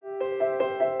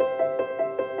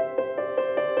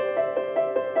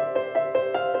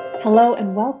Hello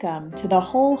and welcome to the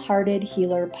Wholehearted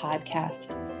Healer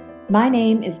podcast. My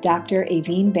name is Dr.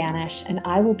 Irina Mihaescu and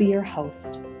I will be your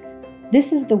host.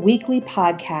 This is the weekly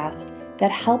podcast that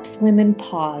helps women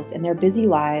pause in their busy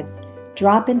lives,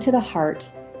 drop into the heart,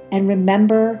 and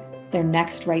remember their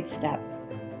next right step.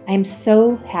 I am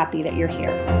so happy that you're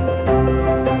here.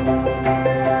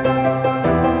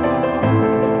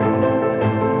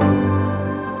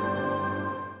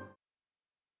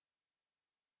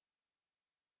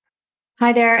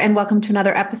 Hi there, and welcome to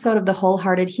another episode of The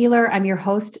Wholehearted Healer. I'm your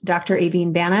host, Dr.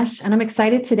 Irina Mihaescu, and I'm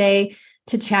excited today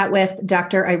to chat with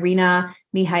Dr. Irina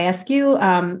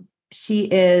Mihaescu. She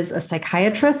is a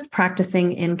psychiatrist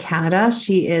practicing in Canada.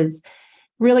 She is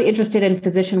really interested in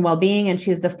physician well-being, and she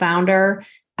is the founder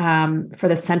for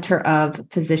the Center of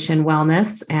Physician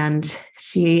Wellness. And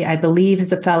she, I believe,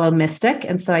 is a fellow mystic.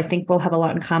 And so I think we'll have a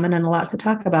lot in common and a lot to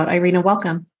talk about. Irina,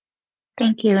 welcome.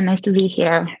 Thank you. Nice to be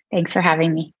here. Thanks for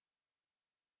having me.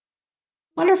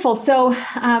 Wonderful. So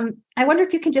I wonder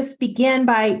if you can just begin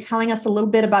by telling us a little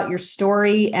bit about your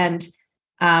story and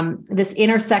this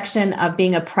intersection of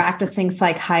being a practicing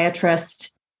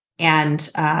psychiatrist and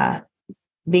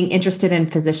being interested in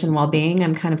physician well-being.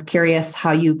 I'm kind of curious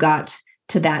how you got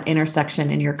to that intersection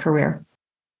in your career.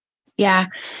 Yeah,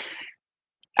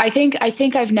 I think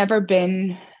I've never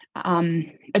been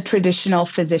a traditional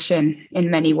physician in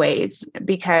many ways,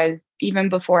 because even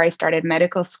before I started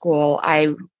medical school,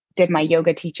 I did my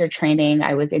yoga teacher training.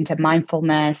 I was into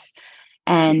mindfulness.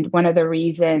 And one of the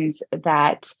reasons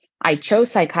that I chose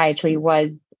psychiatry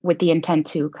was with the intent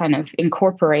to kind of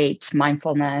incorporate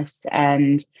mindfulness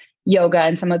and yoga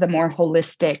and some of the more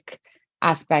holistic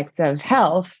aspects of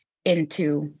health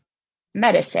into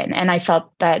medicine. And I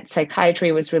felt that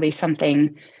psychiatry was really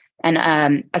something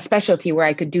and a specialty where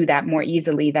I could do that more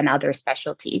easily than other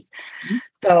specialties. Mm-hmm.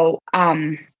 So,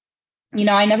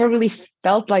 I never really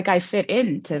felt like I fit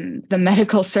into the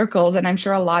medical circles. And I'm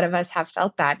sure a lot of us have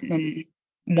felt that in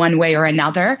one way or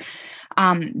another,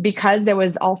 because there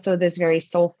was also this very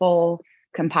soulful,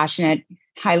 compassionate,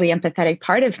 highly empathetic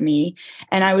part of me.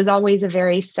 And I was always a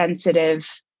very sensitive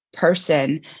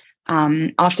person.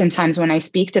 Oftentimes when I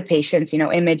speak to patients,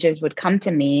 images would come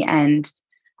to me and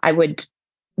I would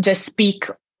just speak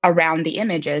around the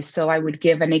images. So I would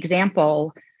give an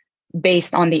example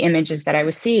based on the images that I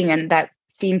was seeing, and that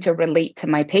seemed to relate to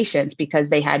my patients because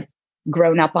they had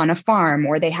grown up on a farm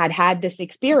or they had this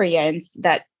experience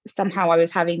that somehow I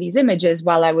was having these images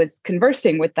while I was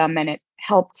conversing with them, and it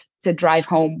helped to drive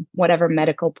home whatever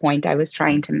medical point I was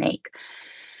trying to make.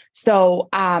 So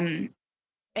in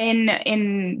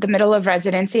the middle of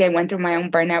residency, I went through my own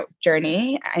burnout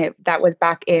journey. That was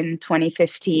back in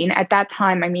 2015. At that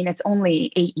time, it's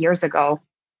only 8 years ago,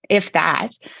 if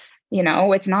that.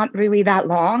 It's not really that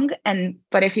long.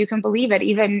 But if you can believe it,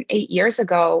 even 8 years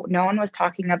ago, no one was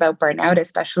talking about burnout,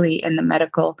 especially in the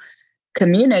medical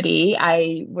community.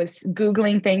 I was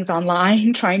Googling things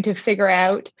online, trying to figure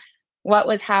out what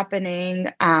was happening.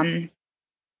 I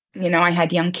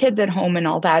had young kids at home and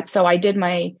all that. So I did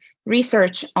my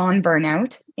research on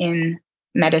burnout in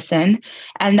medicine.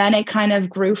 And then it kind of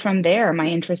grew from there. My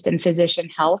interest in physician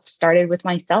health started with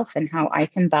myself and how I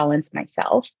can balance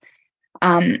myself.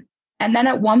 And then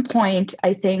at one point,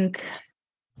 I think,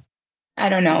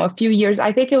 a few years,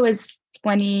 I think it was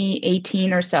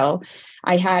 2018 or so,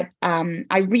 I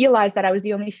realized that I was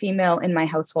the only female in my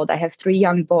household. I have 3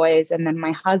 young boys and then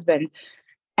my husband.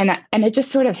 And it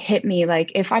just sort of hit me,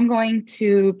 like, if I'm going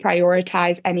to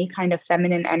prioritize any kind of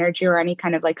feminine energy or any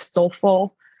kind of like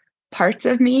soulful parts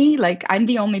of me, like, I'm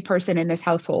the only person in this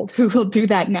household who will do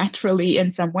that naturally in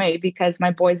some way, because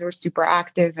my boys were super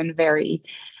active and very,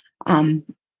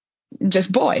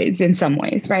 just boys in some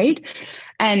ways, right?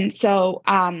 And so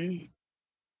I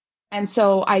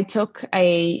took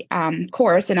a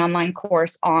course, an online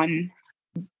course on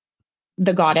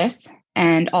the goddess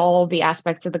and all the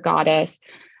aspects of the goddess.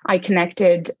 I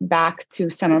connected back to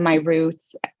some of my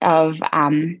roots of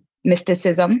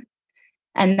mysticism.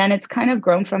 And then it's kind of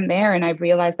grown from there. And I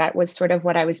realized that was sort of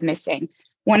what I was missing.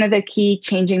 One of the key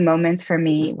changing moments for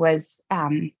me was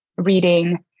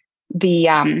reading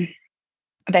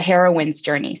the heroine's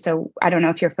journey. So I don't know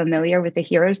if you're familiar with the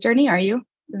hero's journey. Are you?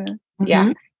 Mm-hmm.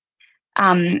 Yeah.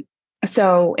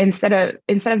 So instead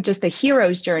of just the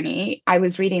hero's journey, I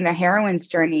was reading the heroine's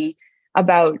journey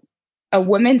about a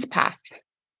woman's path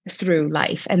through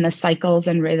life and the cycles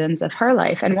and rhythms of her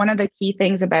life. And one of the key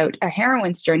things about a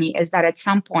heroine's journey is that at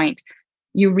some point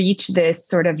you reach this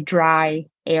sort of dry,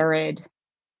 arid,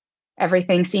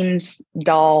 everything seems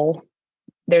dull.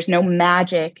 There's no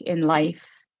magic in life.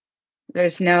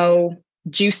 There's no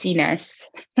juiciness,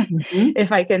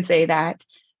 if I can say that.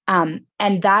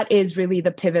 And that is really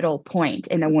the pivotal point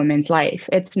in a woman's life.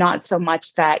 It's not so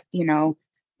much that,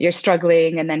 you're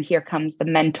struggling and then here comes the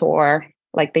mentor,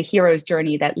 like the hero's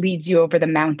journey that leads you over the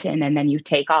mountain and then you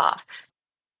take off.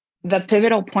 The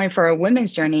pivotal point for a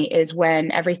woman's journey is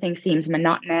when everything seems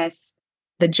monotonous,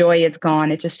 the joy is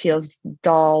gone, it just feels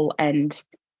dull and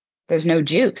there's no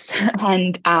juice.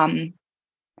 And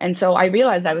so I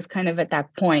realized I was kind of at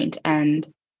that point. And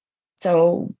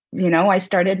so, I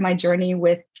started my journey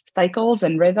with cycles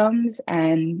and rhythms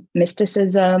and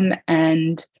mysticism,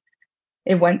 and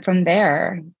it went from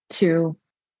there to,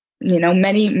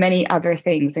 many, many other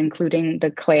things, including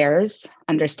the clairs,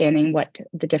 understanding what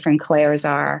the different clairs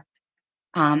are,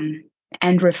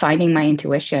 and refining my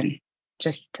intuition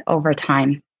just over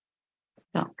time.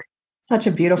 So such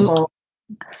a beautiful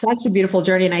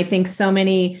journey. And I think so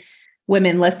many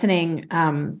women listening,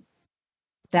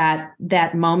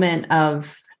 that moment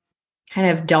of kind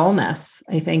of dullness,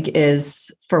 I think,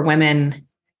 is for women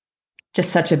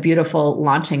just such a beautiful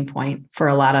launching point for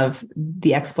a lot of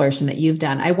the exploration that you've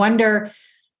done. I wonder,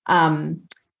 in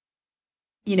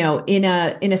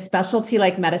a specialty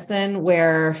like medicine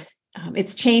where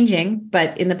it's changing,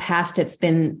 but in the past it's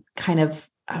been kind of,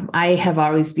 I have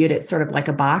always viewed it sort of like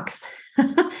a box.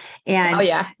 And oh,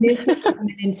 yeah.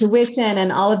 Intuition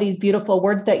and all of these beautiful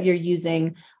words that you're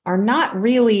using are not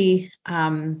really,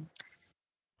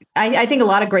 I think a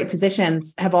lot of great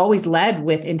physicians have always led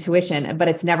with intuition, but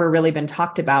it's never really been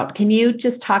talked about. Can you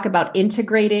just talk about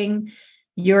integrating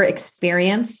your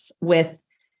experience with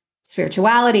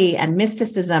spirituality and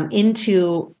mysticism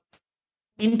into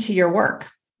your work,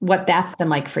 what that's been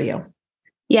like for you?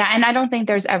 Yeah. And I don't think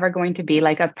there's ever going to be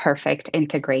like a perfect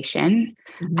integration,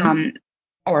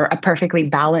 or a perfectly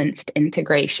balanced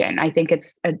integration. I think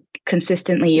it's a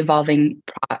consistently evolving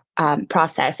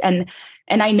process. And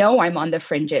I know I'm on the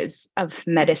fringes of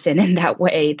medicine in that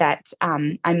way, that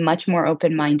I'm much more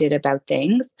open-minded about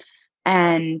things.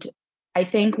 And I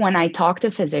think when I talk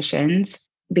to physicians,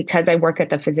 because I work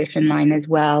at the physician line as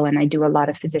well, and I do a lot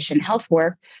of physician health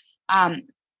work,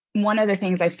 one of the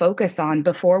things I focus on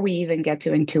before we even get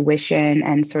to intuition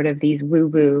and sort of these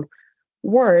woo-woo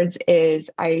words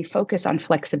is I focus on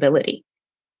flexibility,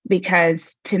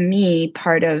 because to me,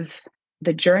 part of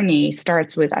the journey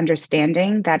starts with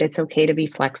understanding that it's okay to be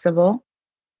flexible,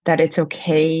 that it's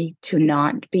okay to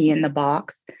not be in the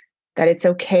box, that it's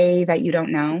okay that you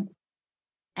don't know.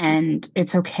 And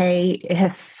it's okay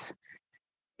if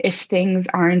things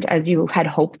aren't as you had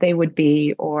hoped they would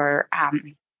be, or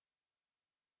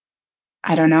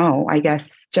I don't know, I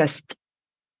guess just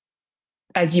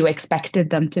as you expected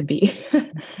them to be.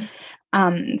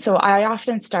 So I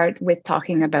often start with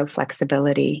talking about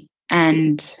flexibility,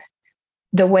 and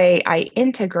the way I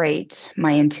integrate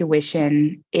my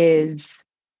intuition is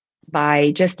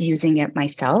by just using it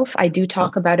myself. I do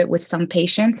talk about it with some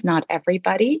patients, not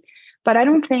everybody, but I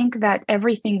don't think that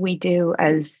everything we do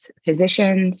as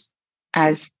physicians,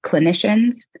 as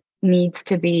clinicians, needs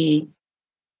to be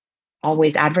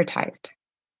always advertised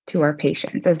to our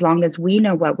patients. As long as we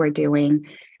know what we're doing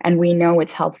and we know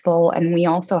it's helpful, and we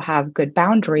also have good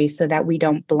boundaries so that we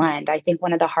don't blend. I think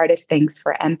one of the hardest things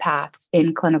for empaths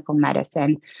in clinical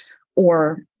medicine,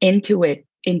 or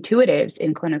intuitives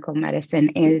in clinical medicine,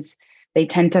 is they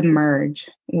tend to merge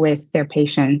with their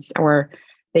patients, or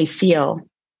they feel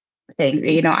things.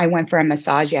 I went for a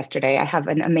massage yesterday. I have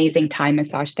an amazing Thai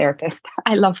massage therapist.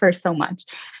 I love her so much.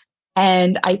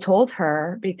 And I told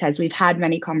her, because we've had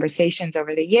many conversations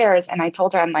over the years, and I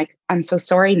told her, I'm like, I'm so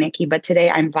sorry, Nikki, but today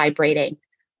I'm vibrating.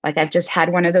 Like, I've just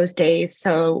had one of those days.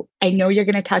 So I know you're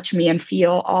going to touch me and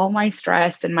feel all my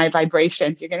stress and my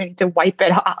vibrations. You're going to need to wipe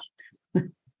it off.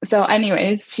 So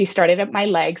anyways, she started at my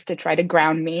legs to try to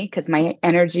ground me, because my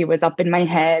energy was up in my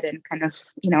head and kind of,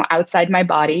 outside my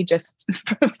body just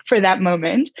for that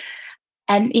moment.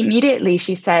 And immediately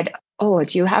she said, "Oh,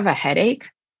 do you have a headache?"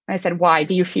 I said, "Why?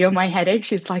 Do you feel my headache?"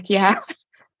 She's like, "Yeah."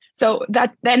 So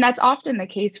that's often the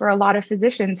case for a lot of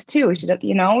physicians too,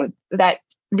 that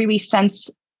really sense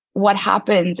what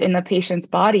happens in the patient's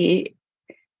body.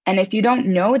 And if you don't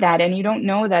know that, and you don't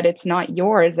know that it's not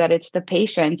yours, that it's the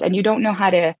patient's, and you don't know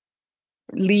how to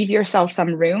leave yourself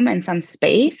some room and some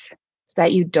space so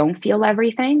that you don't feel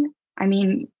everything. I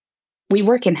mean, we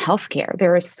work in healthcare.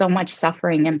 There is so much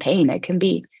suffering and pain. It can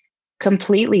be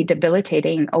completely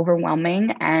debilitating,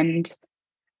 overwhelming, and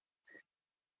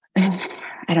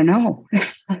I don't know,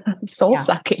 soul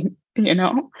sucking,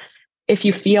 if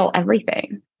you feel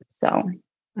everything. So,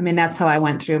 I mean, that's how I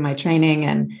went through my training.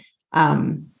 And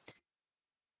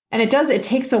And it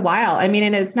takes a while. I mean,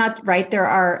 and it's not right. There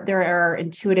are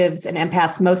intuitives and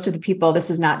empaths. Most of the people, this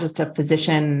is not just a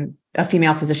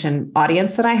female physician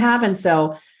audience that I have. And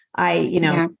so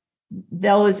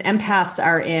those empaths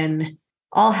are in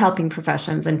all helping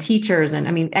professions and teachers and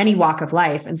I mean, any walk of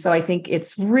life. And so I think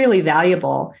it's really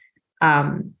valuable,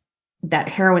 that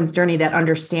heroine's journey, that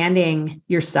understanding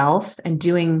yourself and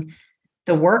doing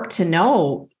the work to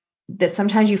know that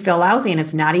sometimes you feel lousy and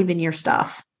it's not even your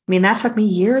stuff. I mean, that took me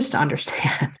years to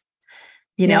understand,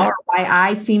 or why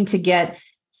I seem to get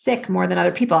sick more than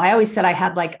other people. I always said I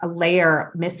had like a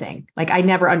layer missing. Like I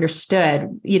never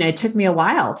understood, it took me a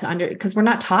while because we're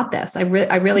not taught this. I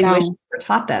really wish we were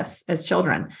taught this as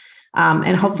children.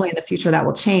 And hopefully in the future that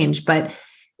will change, but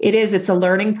it's a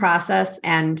learning process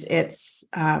and it's,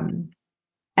 and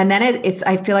then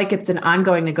I feel like it's an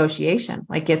ongoing negotiation.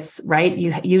 Like it's right.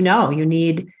 You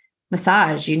need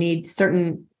massage, you need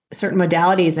certain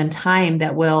modalities and time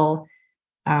that will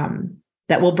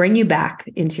bring you back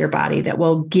into your body, that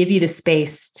will give you the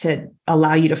space to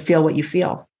allow you to feel what you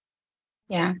feel.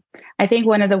 Yeah. I think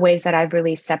one of the ways that I've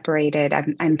really separated,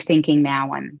 I'm thinking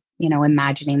now, I'm,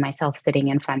 imagining myself sitting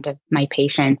in front of my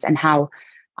patients and how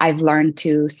I've learned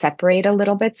to separate a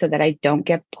little bit so that I don't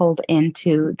get pulled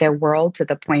into their world to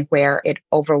the point where it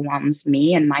overwhelms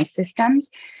me and my systems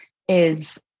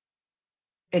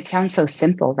it sounds so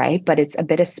simple, right? But it's a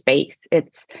bit of space.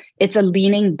 It's a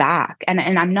leaning back. And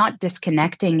I'm not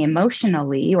disconnecting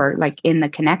emotionally or like in the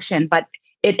connection, but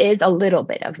it is a little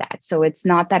bit of that. So it's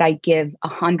not that I give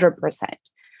 100%.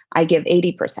 I give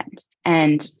 80%.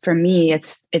 And for me,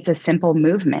 it's a simple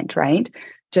movement, right?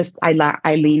 Just I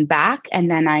lean back and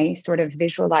then I sort of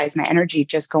visualize my energy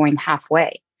just going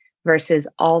halfway versus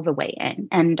all the way in.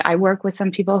 And I work with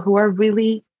some people who are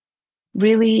really,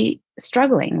 really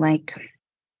struggling. Like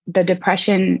the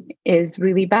depression is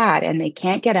really bad and they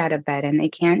can't get out of bed and they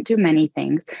can't do many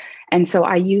things. And so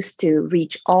I used to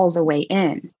reach all the way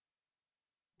in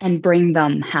and bring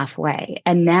them halfway.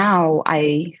 And now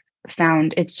I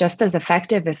found it's just as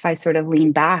effective if I sort of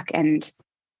lean back and,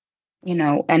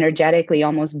 energetically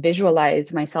almost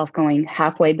visualize myself going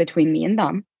halfway between me and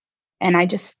them. And I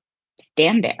just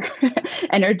stand there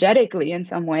energetically in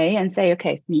some way and say,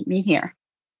 okay, meet me here.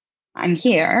 I'm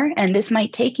here, and this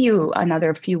might take you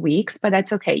another few weeks, but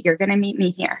that's okay. You're going to meet me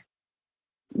here.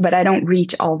 But I don't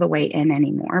reach all the way in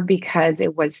anymore because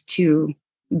it was too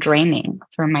draining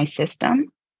for my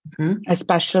system,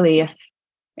 especially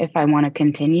if I want to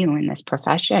continue in this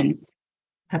profession.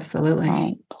 Absolutely.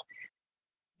 Right.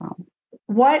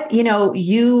 What,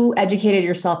 you educated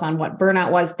yourself on what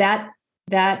burnout was.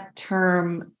 That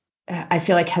term, I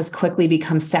feel like has quickly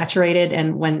become saturated.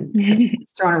 And when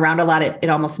it's thrown around a lot, it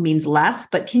almost means less.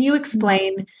 But can you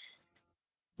explain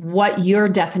what your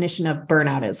definition of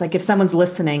burnout is? Like if someone's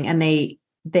listening and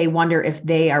they wonder if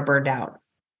they are burned out,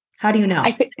 how do you know?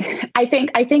 I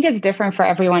think it's different for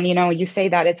everyone. You say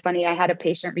that, it's funny. I had a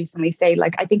patient recently say,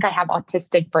 like, I think I have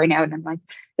autistic burnout. And I'm like,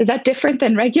 is that different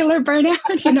than regular burnout?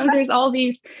 There's all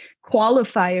these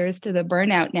qualifiers to the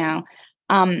burnout now.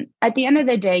 At the end of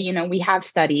the day, we have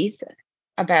studies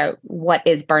about what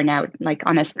is burnout, like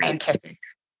on a scientific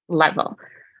level.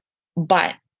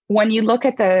 But when you look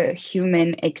at the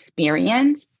human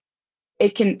experience,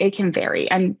 it can vary.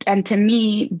 And to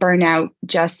me, burnout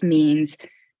just means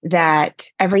that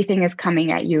everything is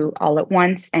coming at you all at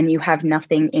once and you have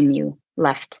nothing in you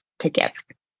left to give.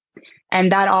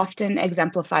 And that often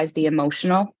exemplifies the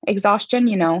emotional exhaustion,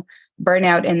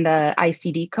 burnout in the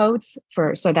ICD codes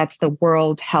so that's the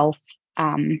World Health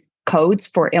codes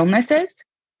for illnesses.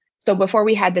 So before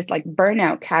we had this like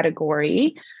burnout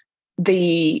category,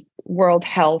 the World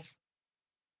Health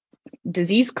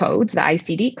disease codes, the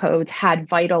ICD codes, had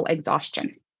vital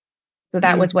exhaustion. So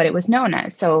that was what it was known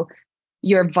as. So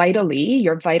your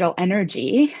vital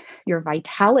energy, your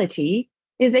vitality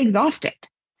is exhausted.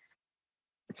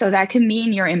 So that can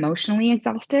mean you're emotionally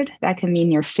exhausted. That can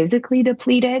mean you're physically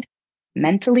depleted,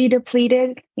 mentally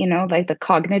depleted, like the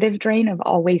cognitive drain of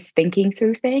always thinking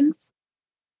through things,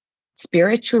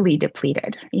 spiritually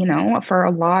depleted. For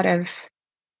a lot of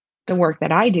the work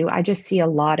that I do, I just see a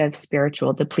lot of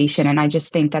spiritual depletion. And I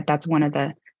just think that that's one of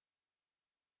the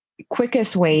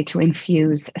quickest way to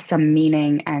infuse some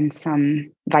meaning and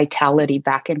some vitality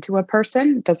back into a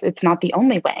person. It's not the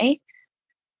only way,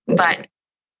 but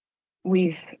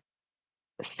we've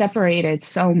separated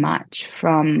so much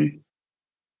from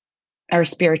our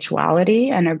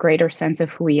spirituality and a greater sense of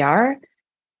who we are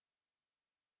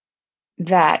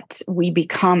that we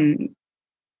become,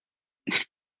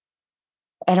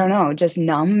 I don't know, just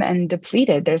numb and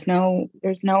depleted. There's no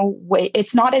way.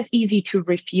 It's not as easy to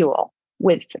refuel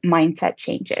with mindset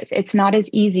changes. It's not as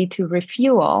easy to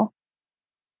refuel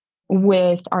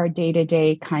with our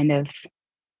day-to-day kind of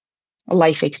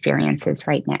life experiences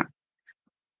right now.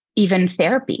 Even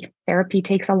therapy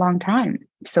takes a long time.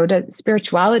 So does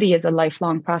spirituality is a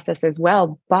lifelong process as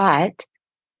well. But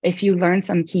if you learn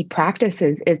some key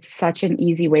practices, it's such an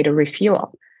easy way to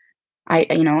refuel.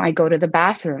 I go to the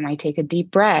bathroom, I take a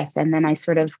deep breath, and then I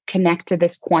sort of connect to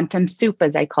this quantum soup,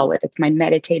 as I call it. It's my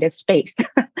meditative space.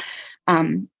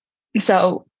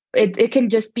 So it can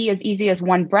just be as easy as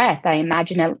one breath. I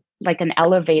imagine it like an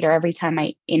elevator. Every time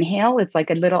I inhale, it's like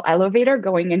a little elevator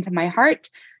going into my heart.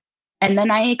 And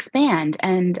then I expand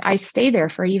and I stay there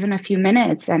for even a few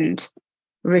minutes and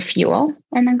refuel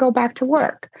and then go back to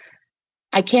work.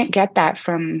 I can't get that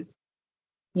from,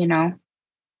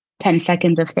 10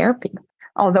 seconds of therapy.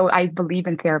 Although I believe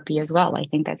in therapy as well. I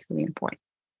think that's really important.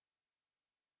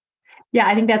 Yeah,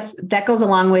 I think that goes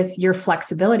along with your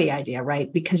flexibility idea,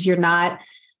 right? Because you're not,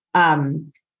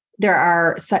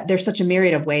 there's such a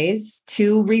myriad of ways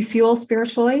to refuel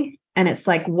spiritually. And it's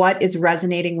like, what is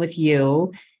resonating with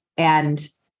you? And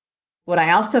what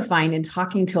I also find in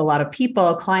talking to a lot of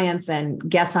people, clients and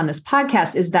guests on this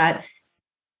podcast, is that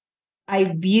I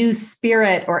view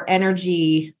spirit or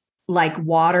energy like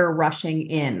water rushing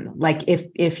in. Like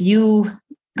if you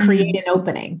create an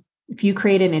opening, if you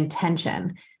create an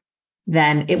intention,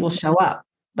 then it will show up.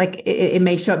 Like it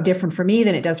may show up different for me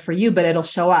than it does for you, but it'll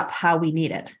show up how we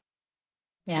need it.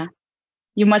 Yeah.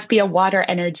 You must be a water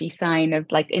energy sign of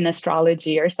like in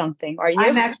astrology or something. Are you?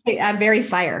 I'm very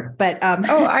fire, but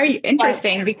oh, are you?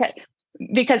 Interesting.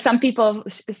 Because some people,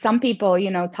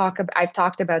 I've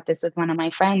talked about this with one of my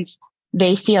friends.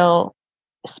 They feel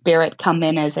spirit come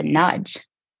in as a nudge.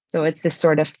 So it's this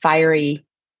sort of fiery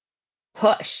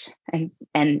push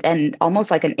and almost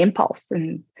like an impulse.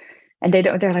 And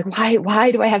they're like,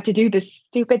 why do I have to do this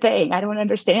stupid thing? I don't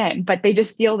understand. But they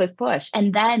just feel this push.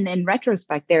 And then in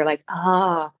retrospect, they're like,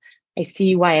 I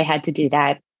see why I had to do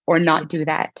that or not do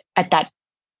that at that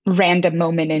random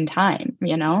moment in time,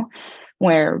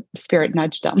 where spirit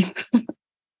nudged them.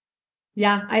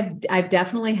 Yeah, I've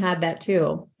definitely had that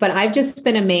too. But I've just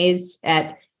been amazed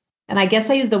at, and I guess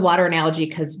I use the water analogy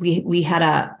because we had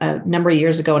a number of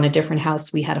years ago in a different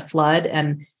house, we had a flood,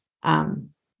 and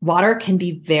water can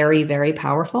be very, very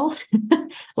powerful.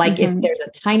 Like if there's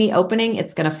a tiny opening,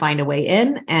 it's going to find a way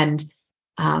in. And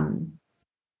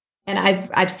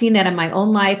I've seen that in my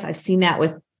own life. I've seen that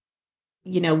with,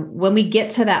 when we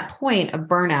get to that point of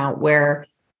burnout where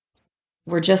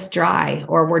we're just dry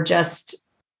or we're just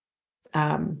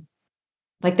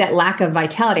like that lack of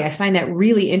vitality. I find that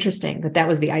really interesting that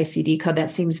was the ICD code.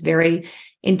 That seems very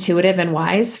intuitive and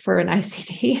wise for an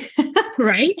ICD.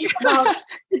 Right. To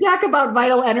talk about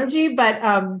vital energy, but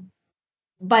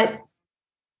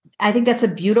I think that's a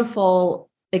beautiful,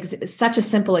 such a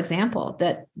simple example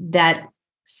that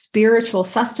spiritual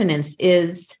sustenance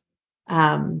is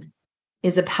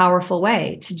a powerful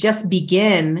way to just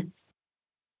begin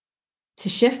to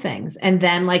shift things. And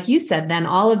then, like you said, then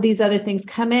all of these other things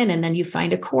come in, and then you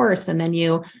find a course, and then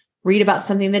you read about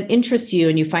something that interests you,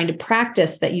 and you find a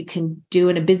practice that you can do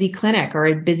in a busy clinic or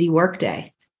a busy work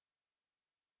day.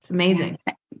 It's amazing.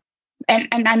 Yeah.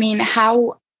 And I mean,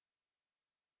 how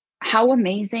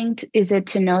amazing is it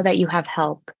to know that you have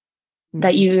help,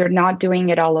 that you're not doing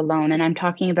it all alone. And I'm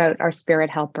talking about our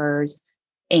spirit helpers,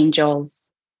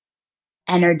 angels,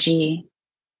 energy.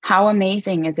 How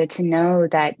amazing is it to know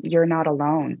that you're not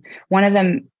alone? One of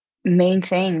the main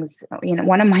things,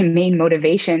 one of my main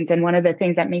motivations, and one of the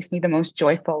things that makes me the most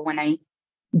joyful when I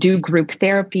do group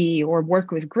therapy or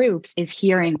work with groups, is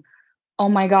hearing, oh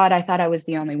my God, I thought I was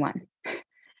the only one.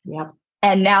 Yep.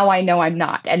 And now I know I'm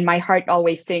not. And my heart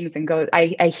always sings and goes,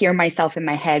 I hear myself in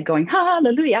my head going,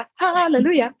 hallelujah,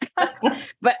 hallelujah.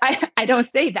 But I don't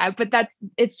say that, but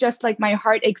it's just like my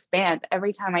heart expands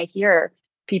every time I hear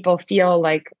people feel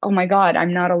like, oh my God,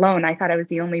 I'm not alone. I thought I was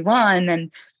the only one.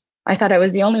 And I thought I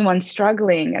was the only one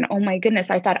struggling. And oh my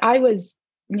goodness, I thought I was,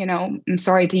 I'm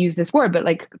sorry to use this word, but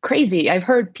like crazy. I've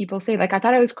heard people say like, I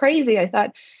thought I was crazy. I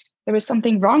thought there was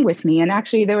something wrong with me. And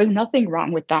actually there was nothing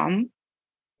wrong with them.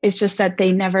 It's just that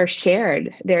they never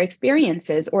shared their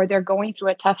experiences, or they're going through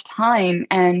a tough time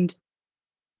and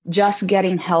just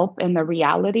getting help in the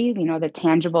reality, the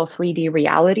tangible 3D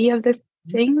reality of the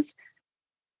things,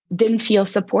 didn't feel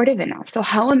supportive enough. So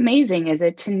how amazing is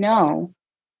it to know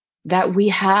that we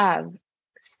have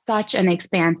such an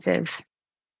expansive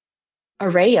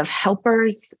array of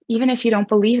helpers, even if you don't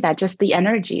believe that, just the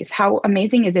energies. How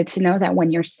amazing is it to know that when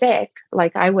you're sick,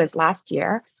 like I was last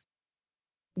year,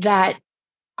 that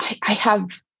I have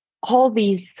all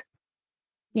these,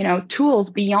 tools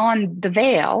beyond the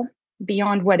veil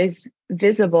beyond what is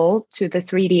visible to the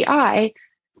 3D eye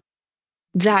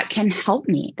that can help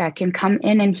me, that can come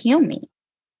in and heal me,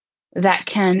 that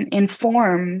can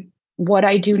inform what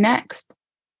I do next.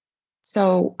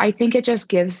 So I think it just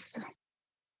gives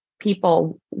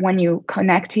people, when you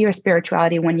connect to your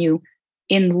spirituality, when you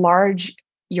enlarge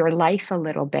your life a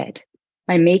little bit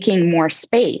by making more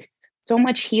space, so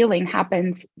much healing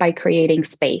happens by creating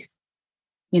space.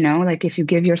 Like if you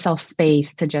give yourself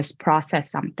space to just process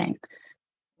something,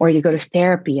 or you go to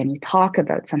therapy and you talk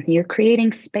about something, you're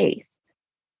creating space.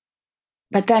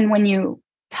 But then when you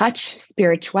touch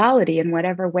spirituality in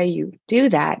whatever way you do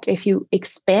that, if you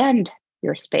expand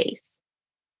your space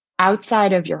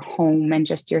outside of your home and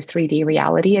just your 3D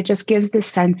reality, it just gives this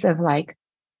sense of like,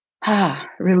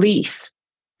 relief.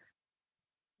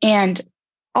 And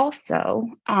also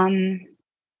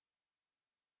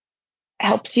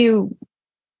helps you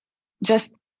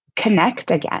just connect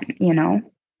again,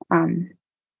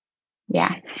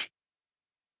 yeah.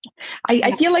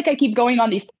 I feel like I keep going on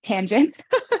these tangents.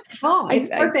 Oh, it's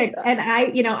perfect. And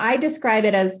I describe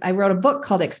it as, I wrote a book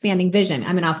called Expanding Vision.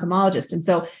 I'm an ophthalmologist. And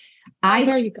so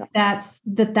there you go.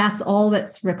 That's all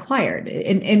that's required.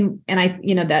 And I,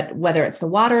 that whether it's the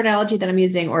water analogy that I'm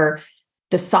using or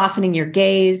the softening your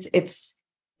gaze, it's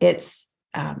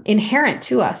inherent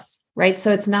to us, right?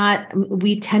 So it's not,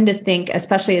 we tend to think,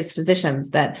 especially as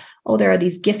physicians, that, there are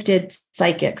these gifted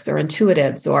psychics or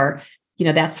intuitives, or,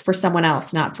 that's for someone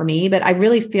else, not for me. But I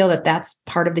really feel that that's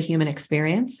part of the human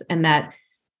experience, and that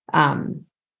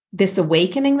this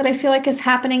awakening that I feel like is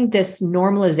happening, this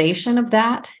normalization of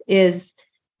that is,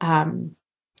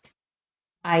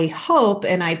 I hope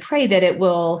and I pray that it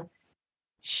will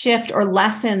shift or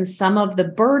lessen some of the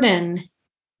burden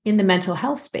in the mental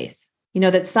health space.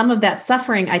 That some of that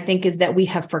suffering, I think, is that we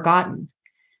have forgotten,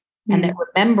 and that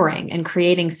remembering and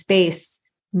creating space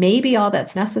may be all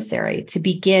that's necessary to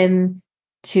begin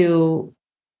to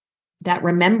that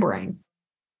remembering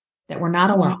that we're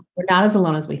not alone. We're not as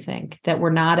alone as we think, that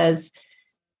we're not as,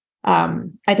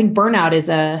 I think burnout is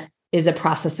a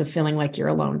process of feeling like you're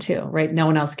alone too, right? No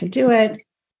one else can do it.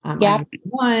 I'm the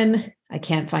one, I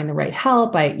can't find the right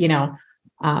help. No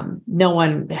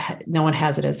one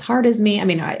has it as hard as me. I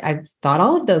mean, I've thought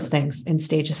all of those things in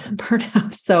stages of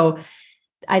burnout. So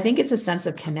I think it's a sense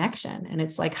of connection, and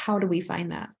it's like, how do we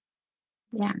find that?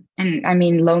 Yeah. And I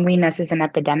mean, loneliness is an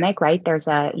epidemic, right? There's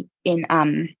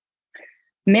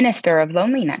minister of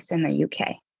loneliness in the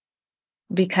UK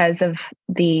because of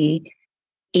the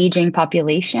aging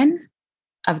population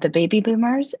of the baby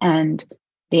boomers and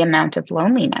the amount of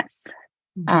loneliness,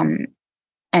 and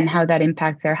how that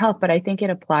impacts their health. But I think it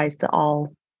applies to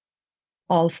all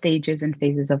stages and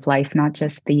phases of life, not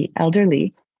just the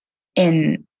elderly,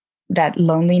 in that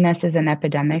loneliness is an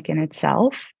epidemic in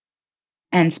itself.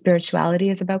 And spirituality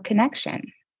is about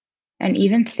connection. And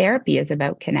even therapy is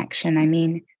about connection. I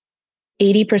mean,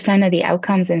 80% of the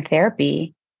outcomes in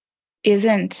therapy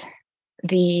isn't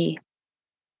the,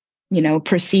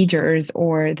 procedures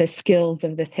or the skills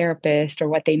of the therapist or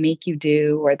what they make you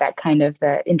do or that kind of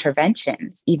the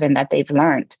interventions even that they've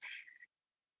learned.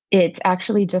 It's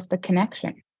actually just the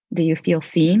connection. Do you feel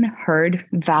seen, heard,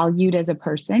 valued as a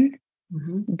person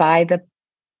by the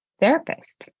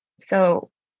therapist? So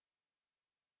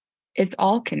it's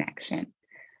all connection.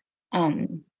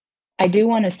 I do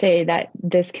want to say that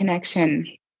this connection,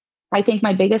 I think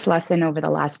my biggest lesson over the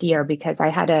last year, because I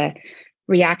had a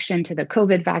reaction to the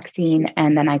COVID vaccine,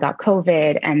 and then I got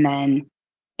COVID, and then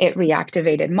it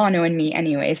reactivated mono in me.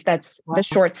 Anyways, that's the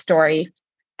short story.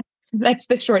 That's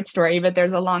the short story, but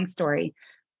there's a long story.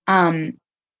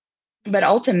 But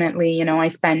ultimately, I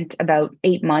spent about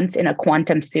 8 months in a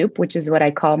quantum soup, which is what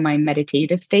I call my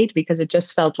meditative state, because it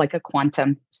just felt like a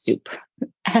quantum soup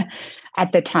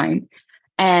at the time.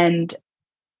 And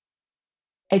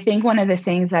I think one of the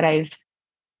things that I've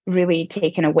really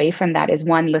taken away from that is,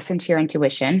 one, listen to your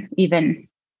intuition. Even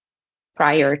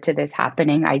prior to this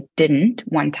happening, I didn't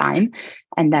one time,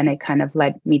 and then it kind of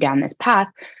led me down this path.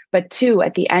 But two,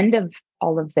 at the end of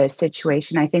all of this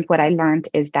situation, I think what I learned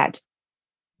is that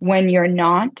when you're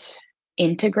not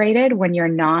integrated, when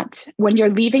you're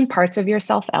leaving parts of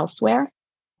yourself elsewhere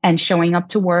and showing up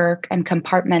to work and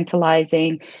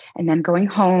compartmentalizing, and then going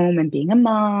home and being a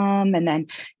mom, and then,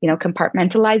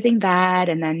 compartmentalizing that,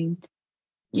 and then,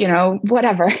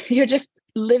 whatever, you're just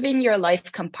living your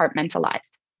life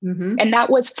compartmentalized. And that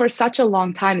was, for such a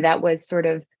long time, that was sort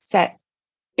of set.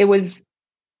 It was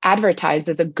advertised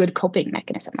as a good coping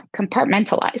mechanism, like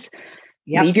compartmentalize,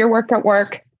 leave your work at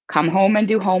work, come home and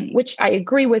do home, which I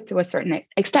agree with to a certain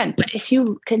extent. But if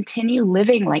you continue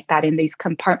living like that in these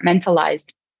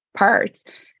compartmentalized parts,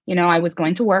 I was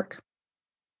going to work,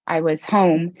 I was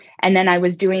home, and then I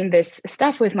was doing this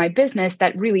stuff with my business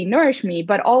that really nourished me,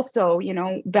 but also,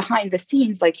 behind the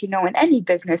scenes, like, in any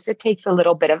business, it takes a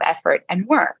little bit of effort and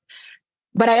work.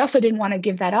 But I also didn't want to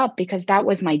give that up because that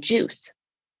was my juice.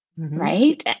 Mm-hmm.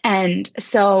 Right. And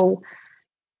so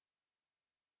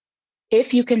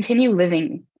if you continue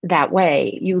living that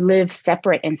way, you live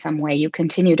separate in some way, you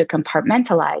continue to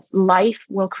compartmentalize, life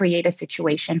will create a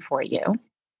situation for you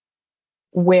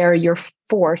where you're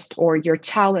forced or you're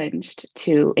challenged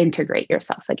to integrate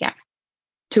yourself again,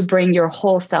 to bring your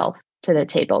whole self to the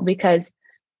table. Because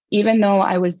even though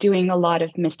I was doing a lot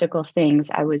of mystical things,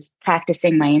 I was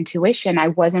practicing my intuition, I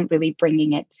wasn't really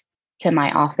bringing it to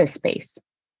my office space.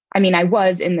 I mean, I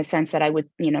was, in the sense that I would,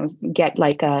 get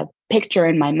like a picture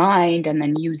in my mind and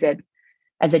then use it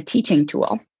as a teaching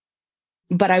tool.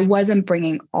 But I wasn't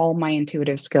bringing all my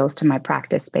intuitive skills to my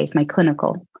practice space, my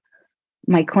clinical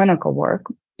work,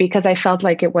 because I felt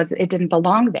like it didn't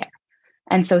belong there.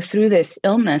 And so through this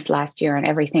illness last year and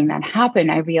everything that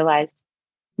happened, I realized,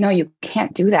 no, you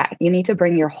can't do that. You need to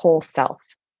bring your whole self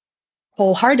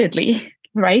wholeheartedly,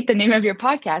 right? The name of your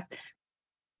podcast,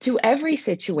 to every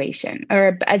situation,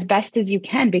 or as best as you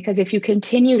can. Because if you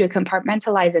continue to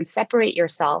compartmentalize and separate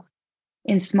yourself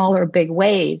in small or big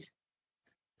ways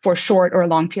for short or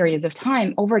long periods of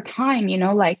time, over time,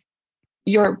 like,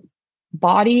 your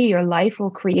body, your life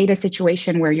will create a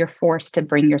situation where you're forced to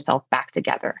bring yourself back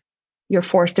together. You're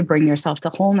forced to bring yourself to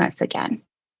wholeness again.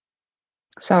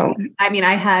 So, I mean,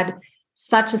 I had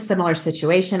such a similar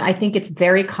situation. I think it's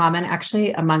very common,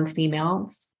 actually, among female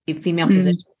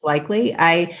physicians, likely.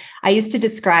 I used to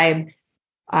describe,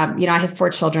 I have 4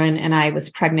 children, and I was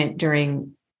pregnant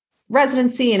during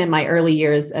residency and in my early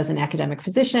years as an academic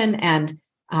physician. And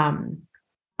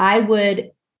I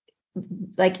would,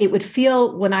 like, it would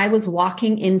feel when I was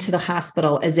walking into the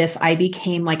hospital as if I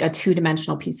became like a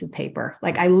 2-dimensional piece of paper.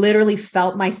 Like, I literally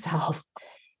felt myself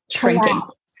shrinking.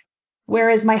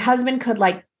 Whereas my husband could,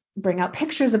 like, bring out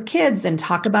pictures of kids and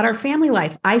talk about our family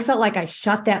life. I felt like I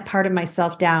shut that part of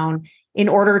myself down in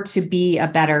order to be a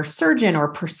better surgeon, or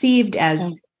perceived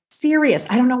as serious.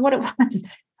 I don't know what it was,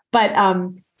 but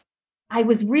I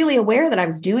was really aware that I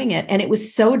was doing it, and it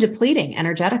was so depleting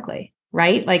energetically,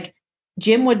 right? Like,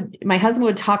 my husband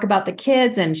would talk about the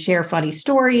kids and share funny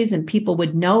stories, and people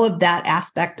would know of that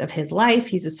aspect of his life.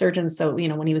 He's a surgeon. So,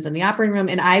 when he was in the operating room,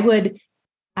 and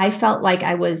I felt like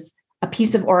I was a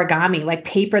piece of origami, like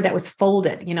paper that was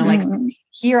folded, like,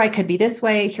 here I could be this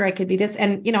way, here I could be this.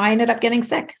 And, I ended up getting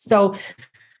sick. So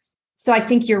I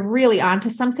think you're really onto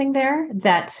something there,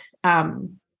 that,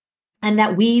 and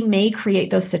that we may create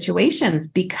those situations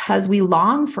because we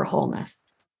long for wholeness.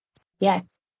 Yes.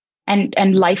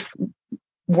 And life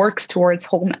works towards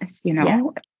wholeness,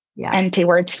 and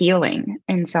towards healing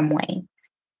in some way.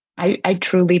 I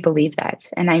truly believe that.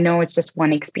 And I know it's just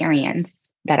one experience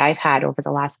that I've had over the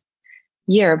last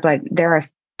year, but there are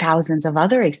thousands of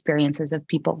other experiences of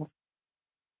people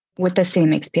with the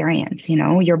same experience.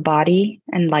 Your body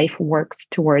and life works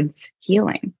towards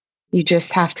healing. You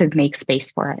just have to make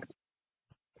space for it.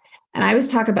 And I always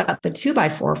talk about the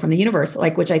 2x4 from the universe,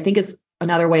 like, which I think is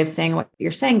another way of saying what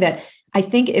you're saying, that I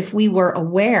think if we were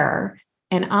aware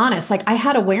and honest, like, I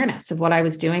had awareness of what I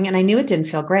was doing, and I knew it didn't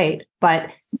feel great, but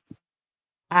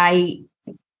I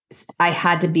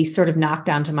had to be sort of knocked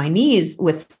down to my knees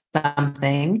with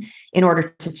something in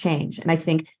order to change. And I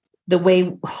think the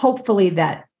way, hopefully,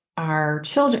 that our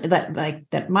children,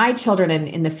 that my children, and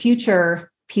in the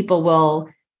future, people will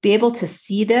be able to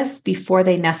see this before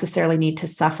they necessarily need to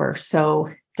suffer so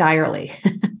direly.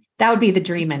 That would be the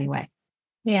dream anyway.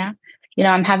 Yeah.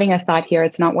 I'm having a thought here.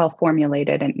 It's not well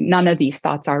formulated, and none of these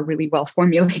thoughts are really well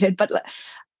formulated, but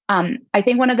I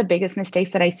think one of the biggest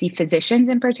mistakes that I see physicians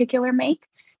in particular make,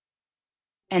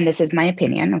 and this is my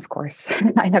opinion, of course,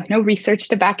 I have no research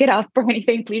to back it up or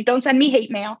anything. Please don't send me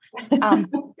hate mail.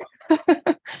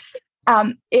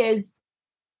 Is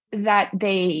that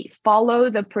they follow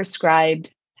the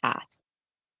prescribed path.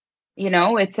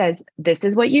 It says, this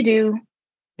is what you do.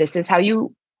 This is how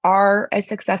you are a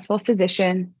successful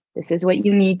physician. This is what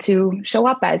you need to show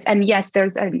up as. And yes,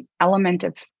 there's an element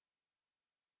of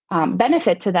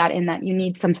benefit to that, in that you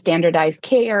need some standardized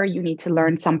care. You need to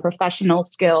learn some professional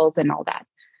skills and all that.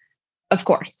 Of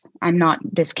course, I'm not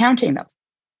discounting those.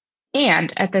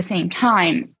 And at the same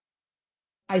time,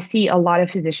 I see a lot of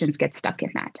physicians get stuck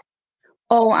in that.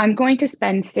 Oh, I'm going to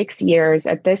spend 6 years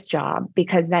at this job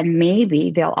because then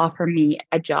maybe they'll offer me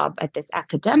a job at this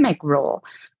academic role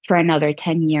for another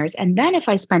 10 years. And then if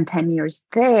I spend 10 years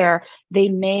there, they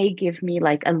may give me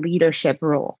like a leadership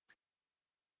role.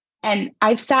 And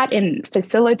I've sat in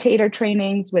facilitator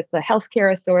trainings with the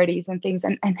healthcare authorities and things.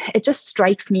 And it just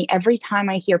strikes me every time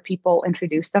I hear people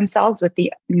introduce themselves with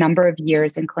the number of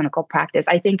years in clinical practice.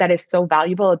 I think that is so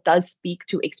valuable. It does speak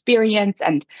to experience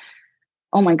and,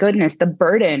 oh my goodness, the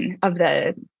burden of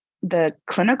the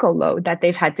clinical load that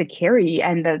they've had to carry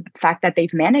and the fact that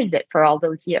they've managed it for all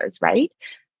those years, right?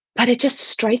 But it just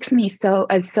strikes me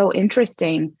as so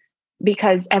interesting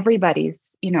because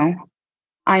everybody's,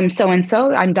 I'm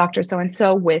so-and-so, I'm Dr.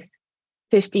 So-and-so with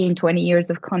 15, 20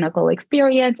 years of clinical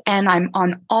experience, and I'm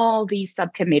on all these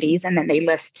subcommittees, and then they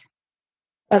list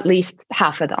at least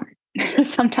half of them.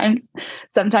 sometimes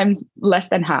less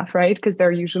than half, right? Because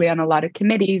they're usually on a lot of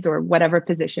committees or whatever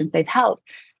positions they've held.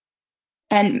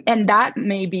 And that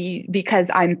may be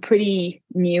because I'm pretty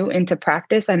new into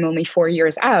practice. I'm only 4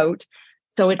 years out.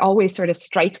 So it always sort of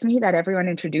strikes me that everyone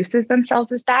introduces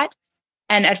themselves as that.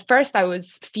 And at first I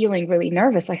was feeling really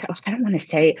nervous. Like, oh, I don't want to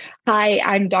say, hi,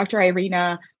 I'm Dr.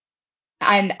 Irina,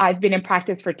 and I've been in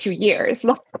practice for 2 years.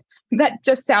 That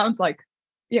just sounds like,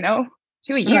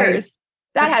 2 years.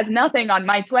 Right. That has nothing on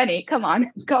my 20. Come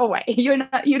on, go away. You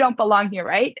don't belong here,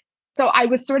 right? So I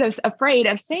was sort of afraid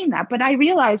of saying that. But I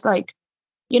realized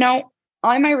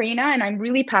I'm Irina and I'm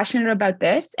really passionate about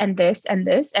this and this and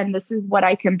this, and this is what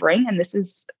I can bring. And this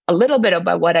is a little bit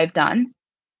about what I've done.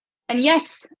 And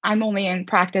yes, I'm only in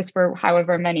practice for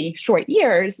however many short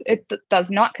years. It does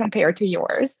not compare to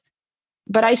yours,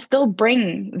 but I still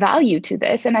bring value to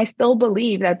this. And I still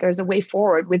believe that there's a way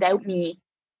forward without me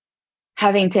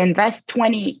having to invest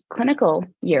 20 clinical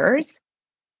years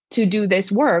to do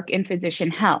this work in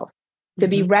physician health, to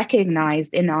be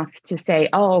recognized enough to say,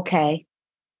 oh, okay,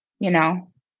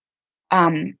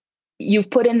 you've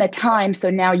put in the time.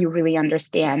 So now you really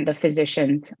understand the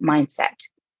physician's mindset.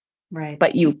 Right.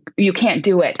 But you can't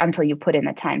do it until you put in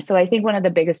the time. So I think one of the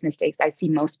biggest mistakes I see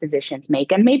most physicians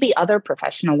make, and maybe other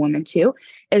professional women too,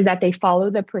 is that they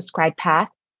follow the prescribed path.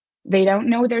 They don't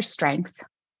know their strengths.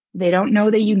 They don't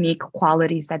know the unique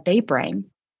qualities that they bring,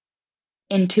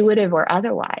 intuitive or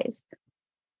otherwise.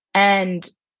 And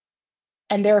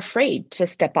they're afraid to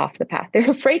step off the path.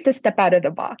 They're afraid to step out of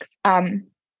the box.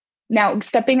 Now,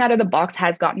 stepping out of the box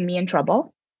has gotten me in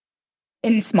trouble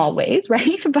in small ways,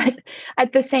 right? But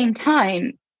at the same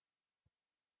time,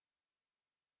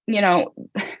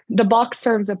 the box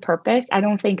serves a purpose. I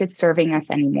don't think it's serving us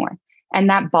anymore. And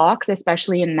that box,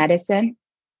 especially in medicine,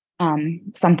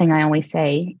 something I always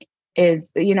say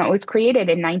is, it was created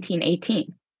in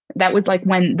 1918. That was like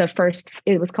when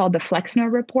it was called the Flexner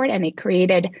Report, and it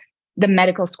created the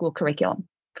medical school curriculum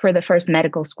for the first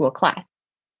medical school class.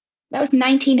 That was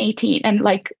 1918. And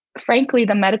frankly,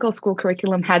 the medical school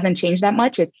curriculum hasn't changed that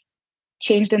much. It's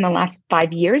changed in the last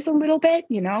 5 years a little bit,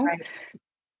 right.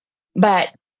 But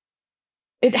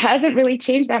it hasn't really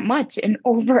changed that much in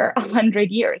over 100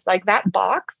 years. Like that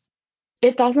box,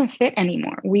 it doesn't fit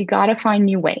anymore. We got to find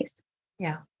new ways.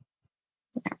 Yeah.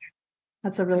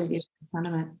 That's a really beautiful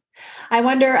sentiment. I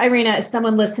wonder, Irina, is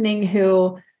someone listening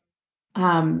who,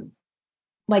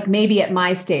 maybe at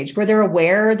my stage, where they're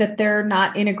aware that they're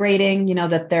not integrating,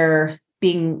 that they're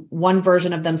being one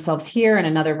version of themselves here and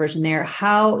another version there.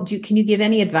 Can you give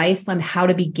any advice on how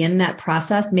to begin that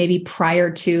process, maybe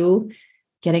prior to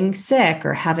getting sick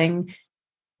or having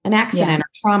an accident or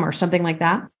trauma or something like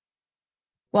that?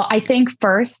 Well, I think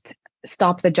first,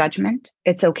 stop the judgment.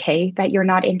 It's okay that you're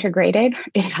not integrated.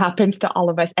 It happens to all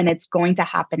of us, and it's going to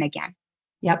happen again.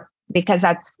 Yep. Because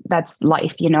that's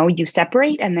life. You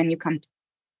separate and then you come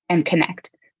and connect.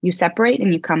 You separate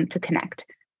and you come to connect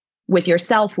with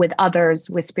yourself, with others,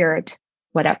 with spirit,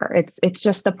 whatever. It's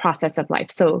just the process of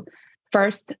life. So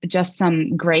first, just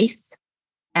some grace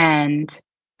and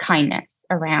kindness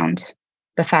around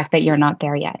the fact that you're not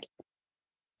there yet.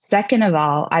 Second of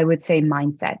all, I would say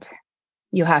mindset.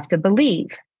 You have to believe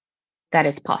that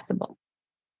it's possible,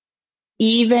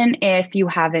 even if you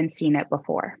haven't seen it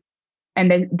before. And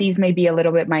then these may be a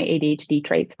little bit my ADHD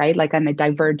traits, right? Like I'm a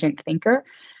divergent thinker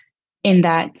in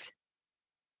that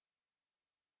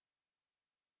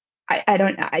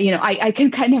I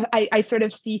can kind of, I sort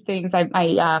of see things. I'm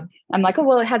like, oh,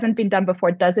 well, it hasn't been done before.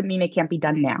 It doesn't mean it can't be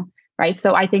done now, right?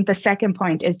 So I think the second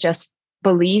point is just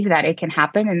believe that it can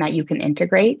happen and that you can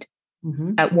integrate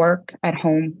at work, at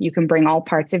home. You can bring all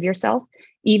parts of yourself,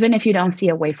 even if you don't see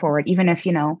a way forward, even if,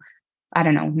 I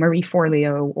don't know, Marie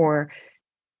Forleo or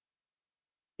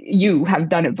you have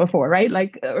done it before, right?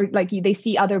 They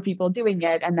see other people doing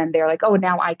it and then they're like, oh,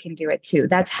 now I can do it too.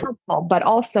 That's helpful. But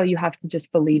also you have to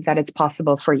just believe that it's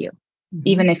possible for you,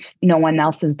 even if no one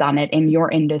else has done it in your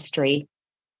industry,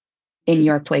 in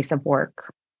your place of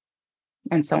work,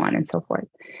 and so on and so forth.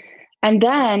 And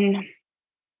then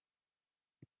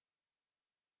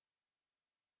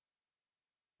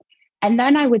And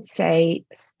then I would say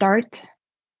start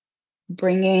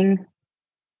bringing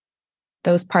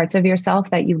those parts of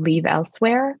yourself that you leave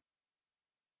elsewhere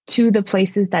to the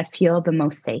places that feel the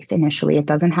most safe initially. It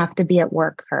doesn't have to be at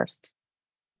work first,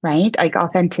 right? Like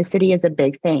authenticity is a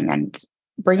big thing, and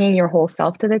bringing your whole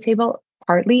self to the table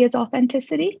partly is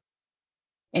authenticity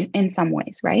in some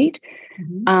ways, right?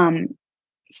 Mm-hmm.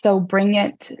 So bring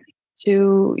it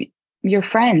to your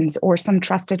friends or some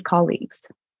trusted colleagues.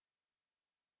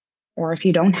 Or if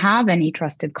you don't have any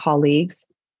trusted colleagues,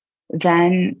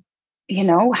 then,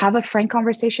 have a frank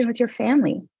conversation with your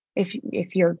family.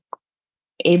 If you're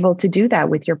able to do that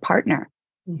with your partner,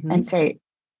 Mm-hmm. and say,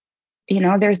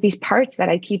 there's these parts that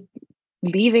I keep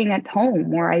leaving at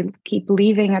home, or I keep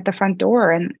leaving at the front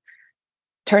door and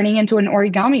turning into an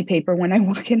origami paper when I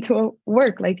walk into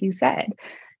work, like you said.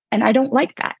 And I don't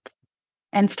like that.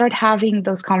 And start having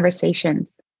those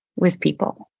conversations with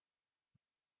people.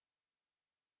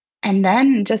 And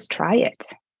then just try it,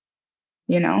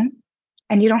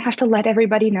 and you don't have to let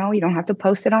everybody know. You don't have to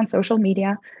post it on social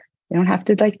media. You don't have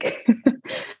to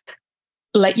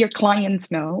let your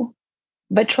clients know,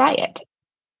 but try it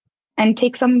and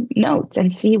take some notes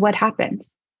and see what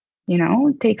happens.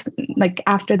 Takes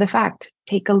after the fact,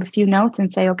 take a few notes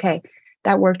and say, okay,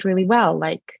 that worked really well.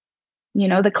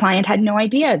 The client had no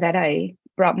idea that I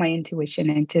brought my intuition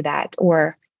into that,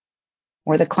 or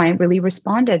the client really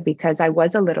responded because I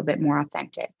was a little bit more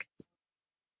authentic.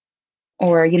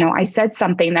 Or, I said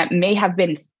something that may have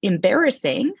been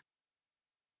embarrassing,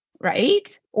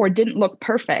 right? Or didn't look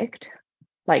perfect.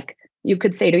 Like you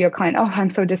could say to your client, oh,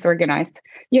 I'm so disorganized.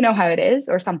 You know how it is,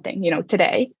 or something,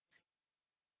 today.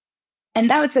 And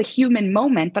that's a human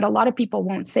moment, but a lot of people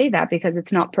won't say that because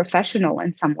it's not professional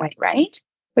in some way, right?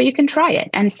 But you can try it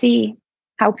and see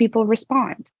how people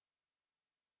respond.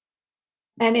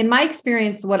 And in my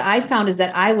experience, what I found is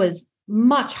that I was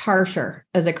much harsher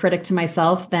as a critic to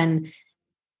myself than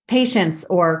patients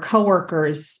or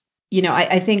coworkers.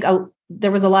 I think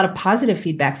there was a lot of positive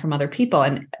feedback from other people,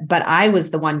 but I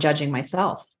was the one judging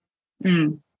myself.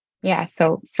 Yeah.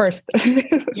 So first part.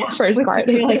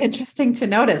 It's really interesting to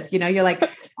notice, you're like,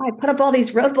 oh, I put up all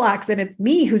these roadblocks and it's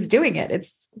me who's doing it.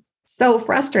 It's so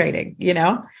frustrating,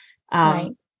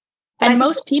 Right. And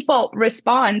most people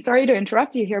respond, sorry to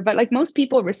interrupt you here, but most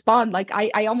people respond,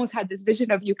 I almost had this vision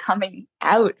of you coming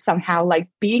out somehow,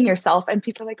 being yourself. And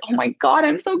people are like, oh my God,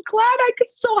 I'm so glad. I'm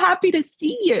so happy to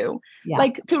see you,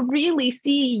 to really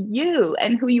see you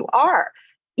and who you are.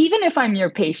 Even if I'm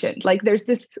your patient, there's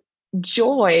this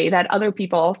joy that other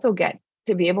people also get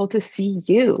to be able to see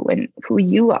you and who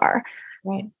you are.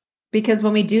 Right. Because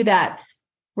when we do that,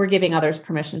 we're giving others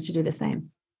permission to do the same.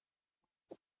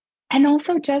 And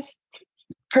also just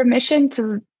permission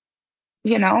to,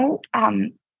 love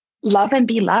and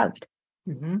be loved.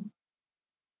 Mm-hmm.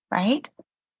 Right?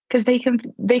 Because they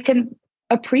can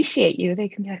appreciate you. They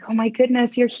can be like, oh my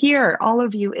goodness, you're here. All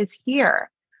of you is here.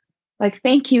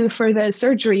 Thank you for the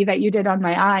surgery that you did on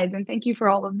my eyes. And thank you for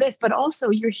all of this. But also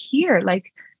you're here.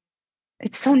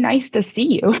 It's so nice to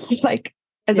see you,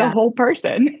 as a whole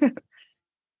person.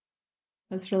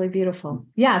 That's really beautiful.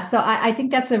 Yeah. So I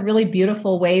think that's a really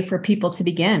beautiful way for people to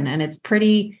begin. And it's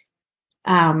pretty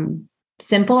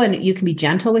simple, and you can be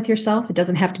gentle with yourself. It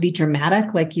doesn't have to be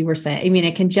dramatic, like you were saying. I mean,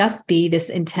 it can just be this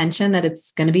intention that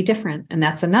it's going to be different. And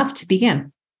that's enough to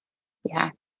begin. Yeah.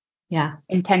 Yeah.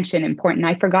 Intention, important.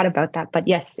 I forgot about that. But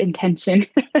yes, intention.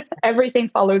 Everything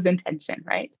follows intention,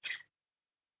 right?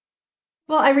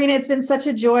 Well, Irina, it's been such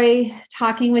a joy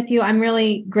talking with you. I'm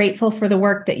really grateful for the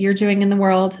work that you're doing in the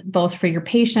world, both for your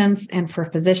patients and for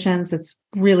physicians. It's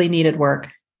really needed work.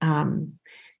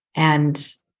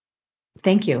 And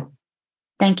thank you.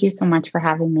 Thank you so much for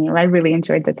having me. I really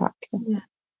enjoyed the talk. Yeah.